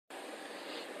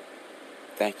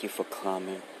Thank you for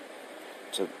coming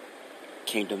to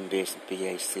Kingdom Business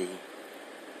BAC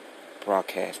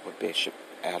broadcast with Bishop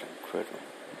Adam Criddle.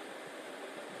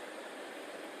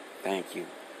 Thank you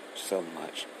so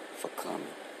much for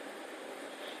coming.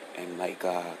 And may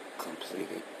God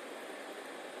complete it.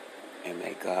 And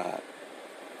may God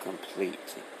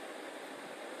complete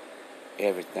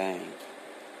everything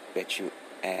that you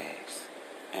ask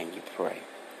and you pray.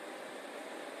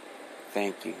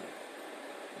 Thank you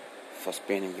for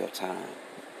spending your time.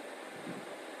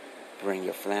 Bring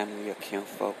your family, your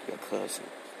kinfolk, your cousins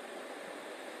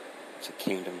to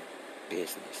Kingdom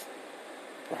Business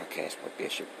broadcast with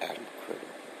Bishop Adam Criddle.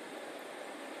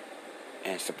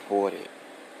 And support it.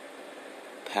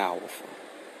 Powerful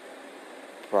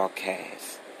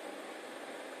broadcast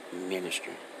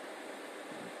ministry.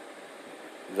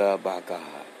 Love by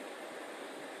God.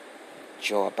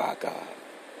 Joy by God.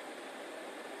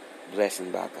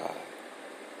 Blessing by God.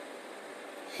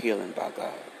 Healing by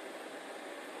God.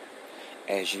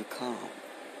 As you come,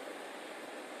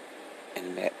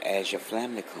 and as your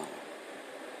family come,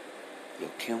 your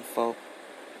kinfolk,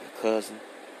 your cousin,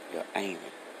 your aunt,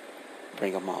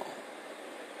 bring them all.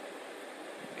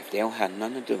 If they don't have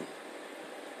nothing to do,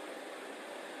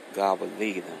 God will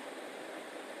lead them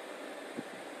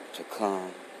to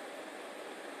come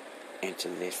and to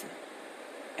listen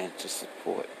and to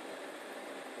support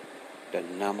the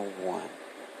number one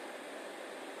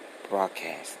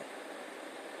broadcasting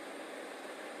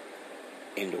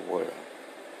in the world,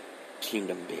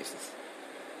 Kingdom Business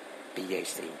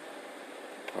BAC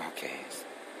broadcast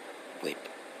with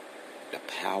the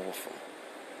powerful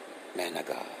man of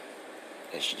God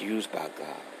that's used by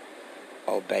God,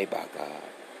 obeyed by God,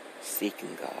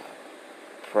 seeking God,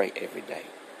 pray every day,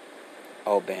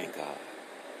 obeying God.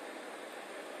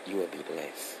 You will be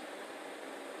blessed.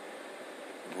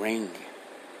 Bring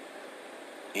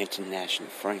international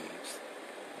friends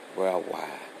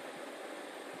worldwide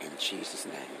in Jesus'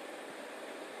 name.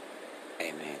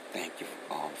 Amen. Thank you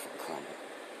all for coming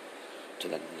to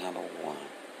the number one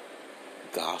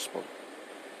gospel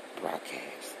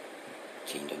broadcast,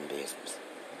 Kingdom Business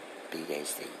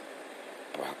BAC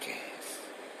broadcast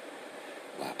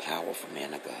by a powerful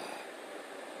man of God,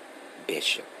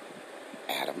 Bishop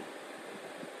Adam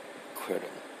Criddle.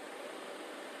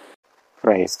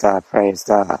 Praise God, praise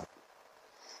God.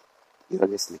 You're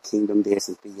listening to Kingdom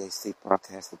Business BAC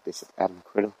broadcast with Bishop Adam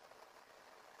Criddle.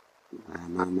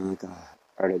 My God.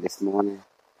 Early this morning,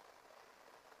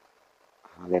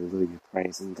 hallelujah,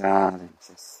 praising God and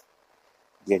just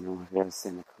getting on here and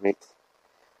sending the correct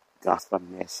gospel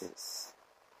message.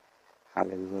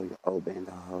 Hallelujah, obeying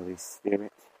the Holy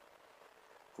Spirit.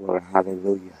 Glory,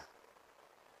 hallelujah.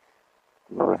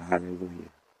 Glory, hallelujah.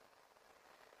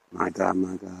 My God,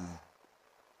 my God.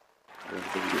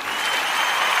 Hallelujah.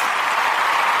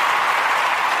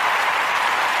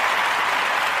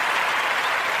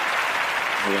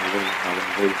 Hallelujah,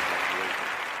 hallelujah, hallelujah.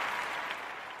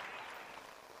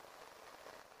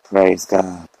 Praise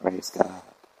God, praise God.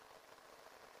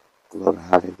 Glory,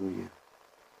 hallelujah.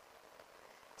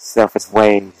 Selfish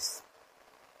ways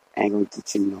ain't gonna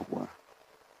get you nowhere.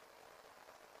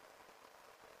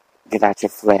 Get out your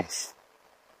flesh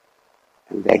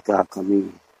and let God come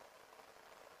in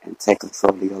and take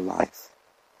control of your life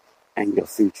and your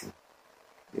future,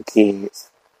 your kids,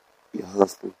 your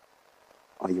husband,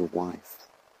 or your wife,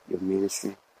 your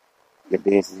ministry, your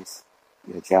business,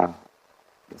 your job,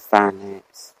 your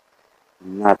finance.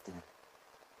 Nothing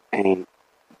ain't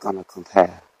gonna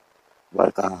compare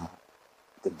what God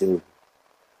could do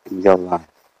in your life.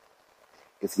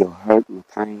 If you're hurt and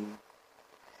pain,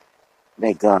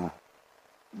 let God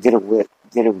get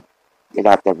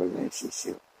out that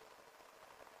relationship.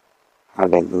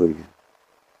 Hallelujah.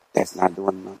 That's not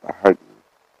doing nothing but hurting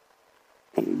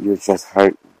you. And you're just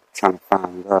hurting, trying to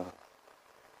find love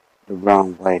the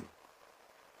wrong way.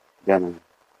 Then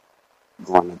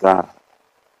going to God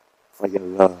for your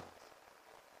love.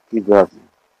 He loves you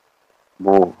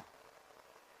more.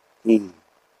 He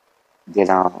did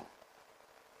all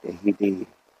that he did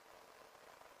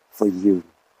for you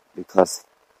because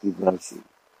he loves you.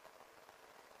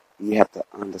 You have to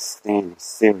understand it's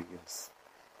serious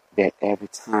that every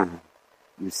time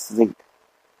you sleep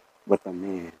with a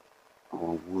man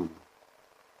or a woman,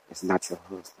 it's not your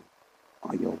husband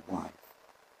or your wife.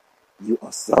 You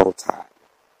are so tired.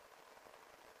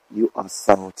 You are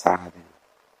so tired.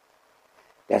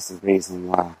 That's the reason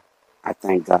why I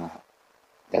thank God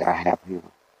that I have him.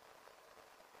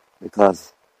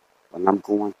 Because when I'm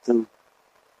going through,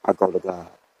 I go to God.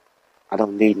 I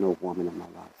don't need no woman in my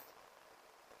life.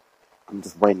 I'm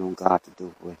just waiting on God to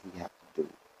do what he has to do.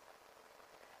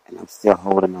 and I'm still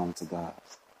holding on to God.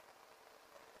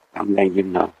 I'm letting you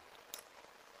know,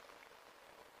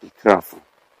 be careful,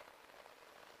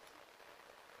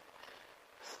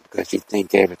 because you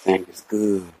think everything is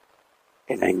good.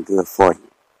 It ain't good for you.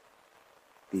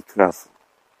 Be careful,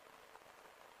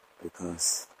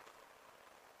 because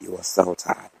you are so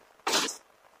tired,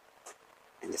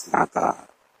 and it's not God.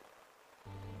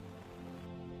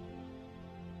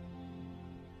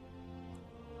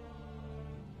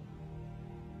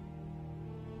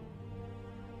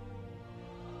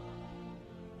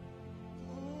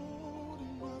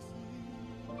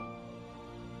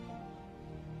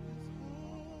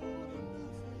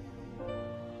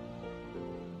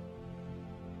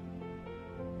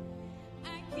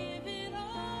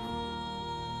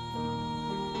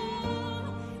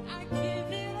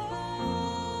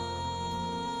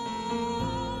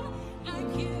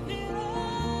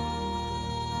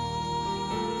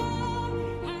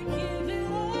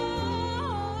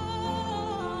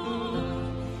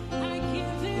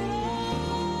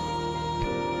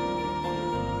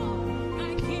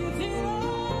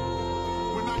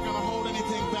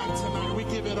 Tonight we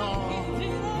give it all.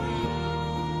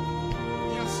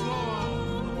 Yes,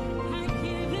 Lord. I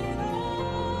give it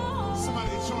all.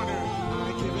 Somebody join her.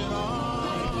 I give it all.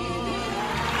 I give it all.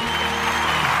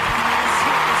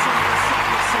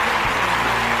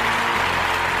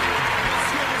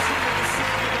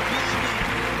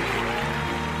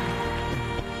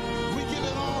 We give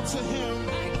it all to Him.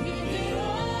 I give it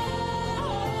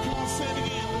all. Come on, say it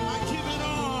again. I give it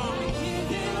all. I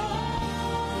give it all.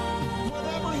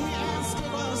 Whatever He asks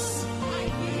of us, I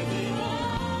give it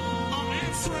all. Our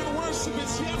answer in worship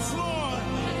is yes, Lord.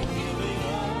 I give it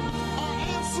all. Our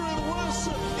answer in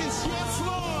worship is yes,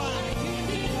 Lord. I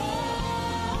give it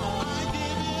all. I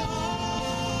give it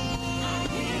all. I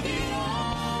give it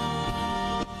all.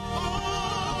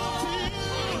 All to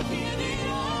You. I give it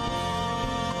all.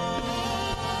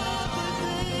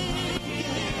 Everything. I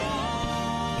give it all.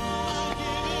 I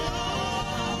give it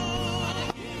all. I give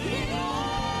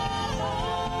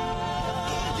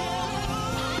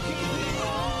it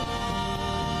all.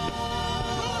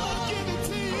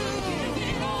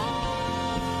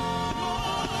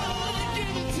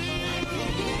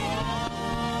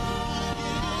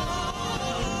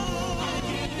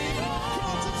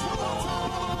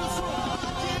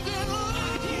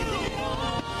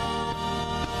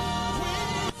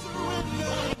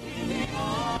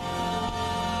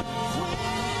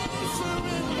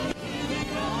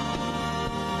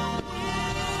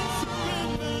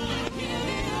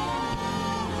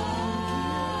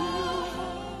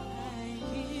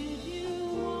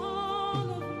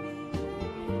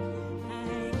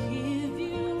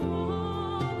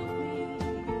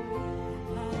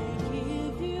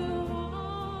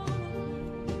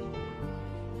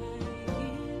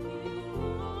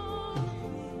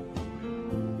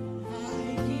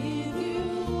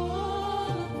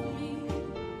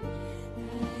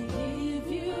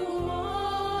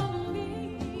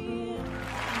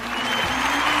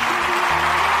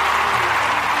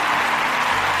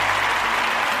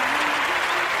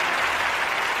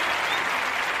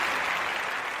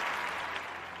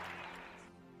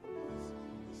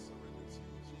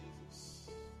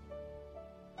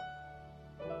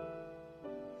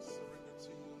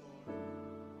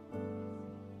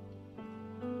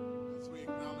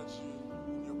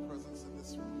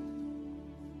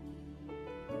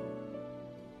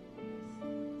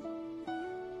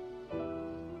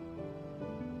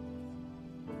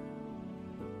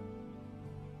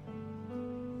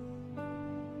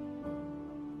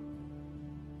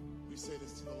 Say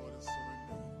this to the Lord and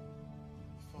surrender.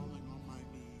 Falling on my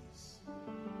knees.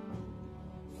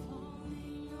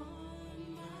 Falling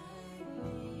on my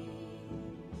knees.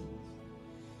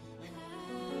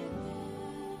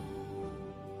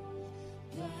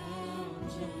 Bow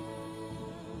down.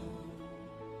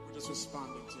 We're just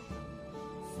responding to Him.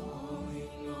 Falling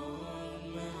on my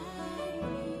knees.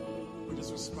 We're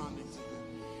just responding to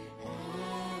Him.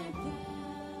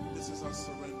 This is our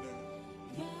surrender.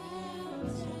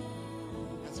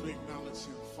 As we acknowledge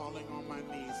Him, falling on my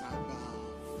knees, I bow.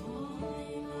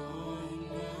 Falling on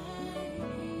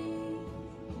my knees,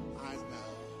 I bow.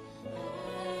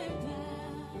 I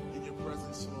bow. In Your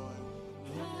presence,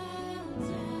 Lord. Bow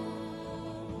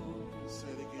down. Say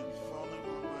it again. Falling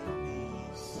on my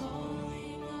knees.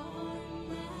 Falling on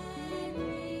my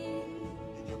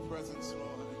knees. In Your presence,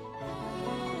 Lord. I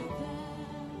bow.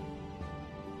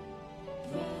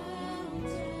 Bow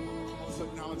down. Let's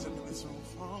acknowledge Him in this room.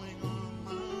 Falling on.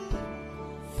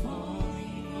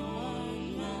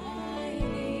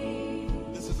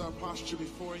 This is our posture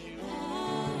before You.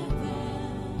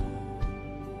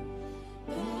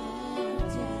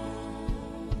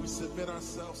 commit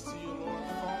ourselves to you, Lord,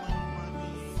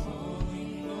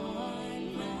 falling on my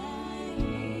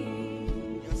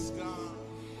knees. Yes, God.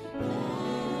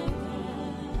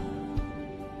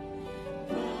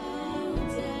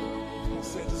 I'll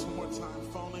say it just one more time.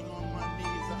 Falling on my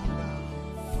knees, I bow.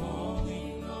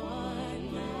 Falling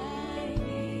on my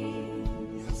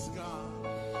knees. Yes, God.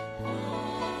 I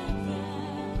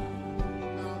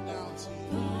bow down to you.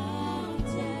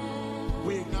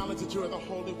 We acknowledge that you are the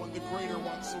Holy One, the greater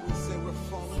one, so we say we're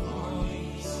falling on our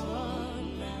knees.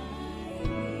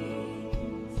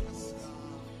 Yes,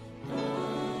 God.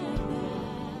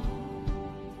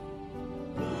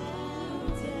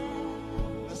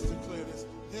 Let's declare this.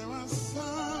 There are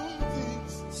some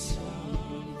things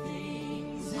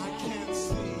I can't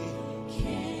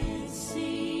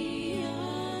see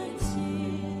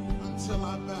until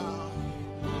I bow.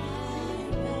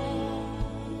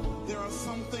 There are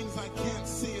some things I can't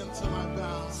see until I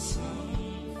bow.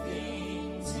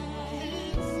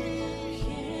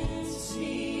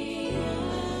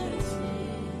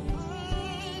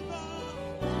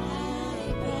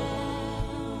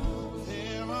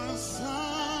 There are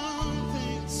some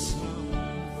things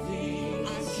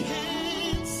I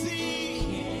can't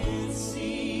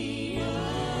see until I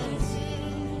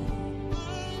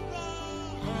bow.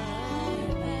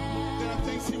 There are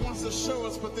things he wants to show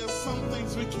us, but there's some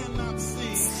things we cannot see.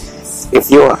 If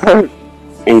you're hurt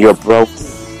and you're broken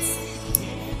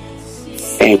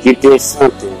and you did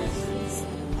something,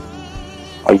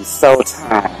 or you're so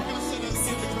tired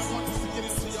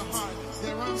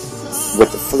with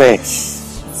the flesh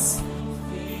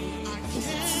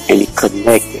and you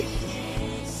connected,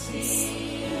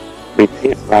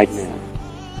 repent right now.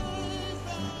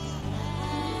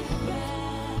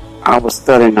 I was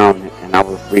studying on it and I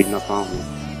was reading up on it.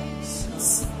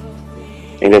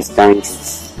 And it's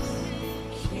dangerous.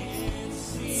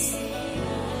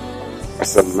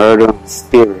 It's a murder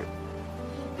spirit.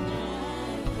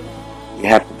 You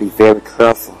have to be very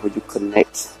careful who you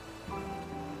connect.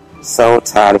 Soul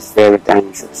tie is very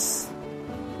dangerous.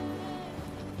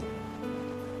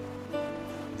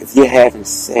 If you're having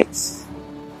sex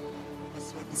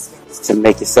to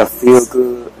make yourself feel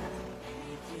good,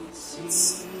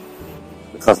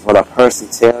 because what a person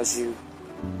tells you,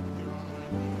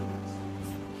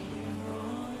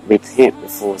 repent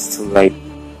before it's too late.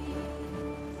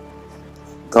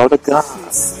 Go to God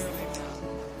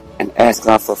and ask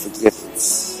God for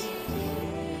forgiveness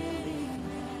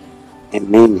and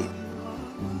mean it,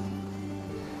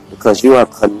 because you are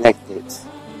connected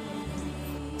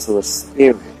to a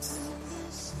spirit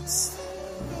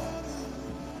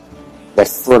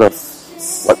that's full of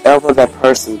whatever that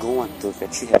person going through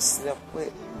that you have slept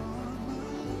with.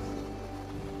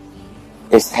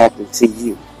 It's happened to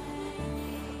you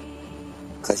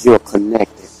because you are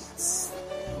connected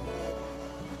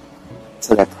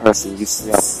to that person you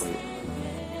slept with.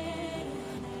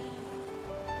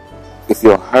 If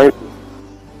you're hurting,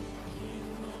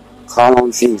 call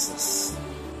on Jesus.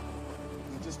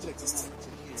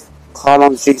 Call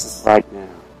on Jesus right now.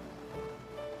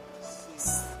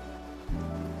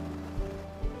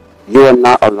 You are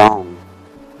not alone.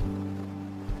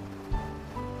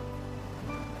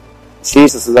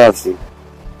 Jesus loves you.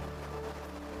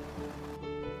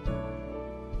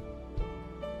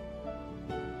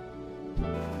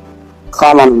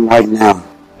 Call on him right now.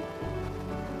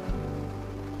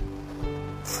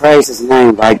 Praise his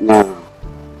name right now.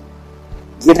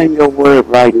 Get in your word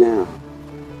right now.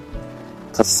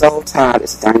 Because soul tied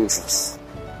is dangerous.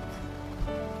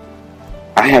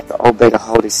 I have to obey the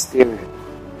Holy Spirit.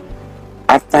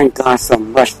 I thank God so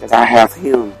much that I have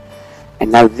him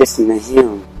and I listen to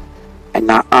him and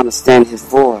I understand his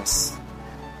voice,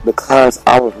 because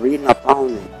I was reading up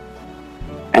on it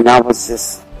and I was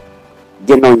just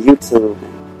getting on YouTube.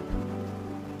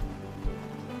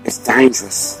 It's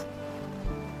dangerous.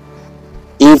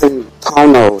 Even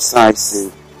porno sites,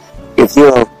 and if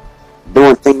you're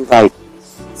doing things like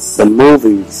the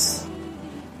movies,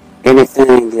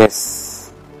 anything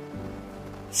that's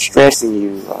stressing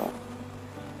you,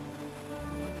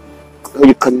 who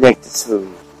you connected to,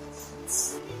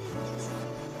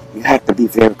 you have to be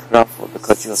very careful,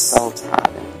 because you're so tied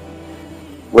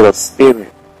with a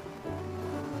spirit,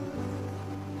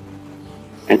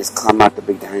 and it's come out to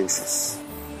be dangerous.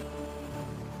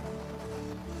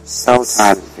 Soul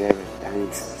tie is very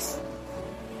dangerous.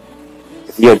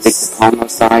 If you're addicted to porno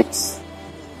sites,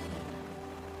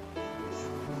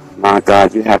 my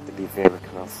God, you have to be very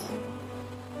careful.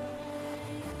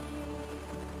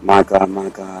 My God, my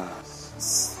God.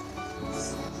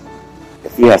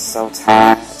 If you are so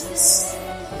tired,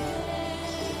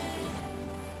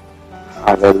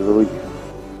 hallelujah.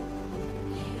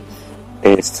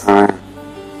 it's time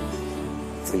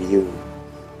for you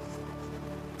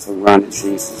to run to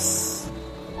Jesus.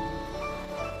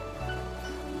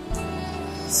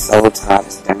 Soul tie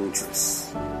is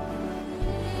dangerous.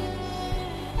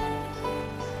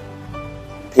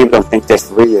 People don't think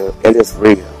that's real. It is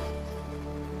real.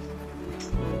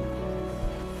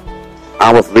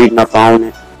 I was reading up on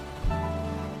it,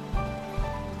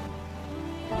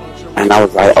 and I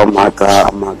was like, oh my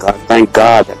God, thank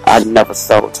God that I never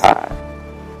soul tied.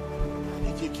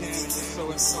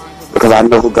 Because I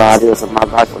know who God is in my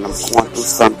life when I'm going through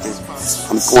something.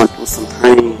 I'm going through some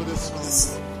pain.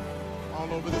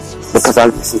 Because I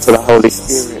listen to the Holy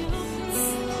Spirit.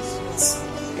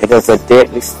 It is a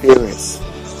deadly spirit.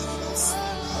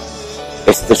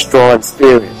 It's destroying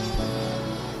spirit.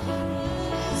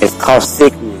 It's caused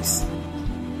sickness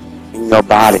in your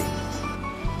body.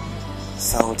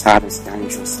 Soul tie is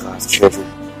dangerous, God's children.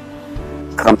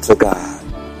 Come to God.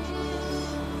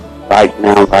 Right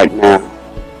now, right now.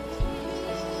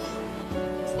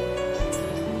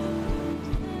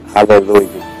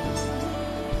 Hallelujah.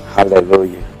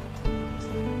 Hallelujah.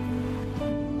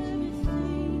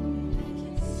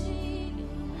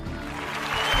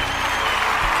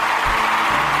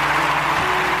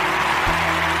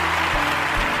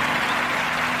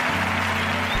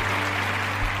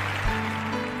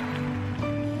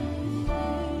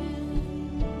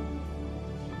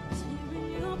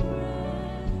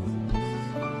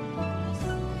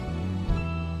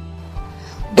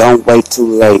 Don't wait too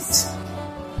late.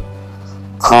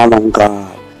 Call on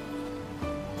God.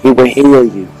 He will heal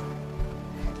you.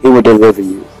 He will deliver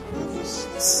you.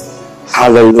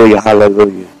 Hallelujah,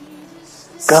 hallelujah.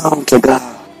 Go on to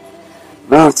God.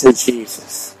 Run to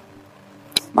Jesus.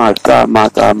 My God, my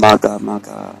God, my God, my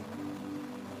God.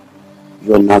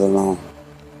 You're not alone.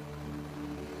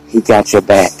 He got your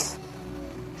back.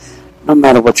 No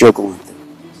matter what you're going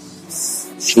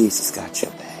through, Jesus got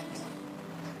your back.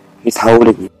 He's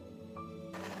holding you.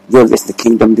 You're listening to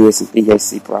Kingdom Business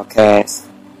BAC broadcast.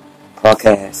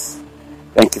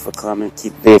 Thank you for coming.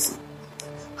 Keep listening.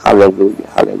 Hallelujah.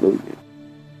 Hallelujah.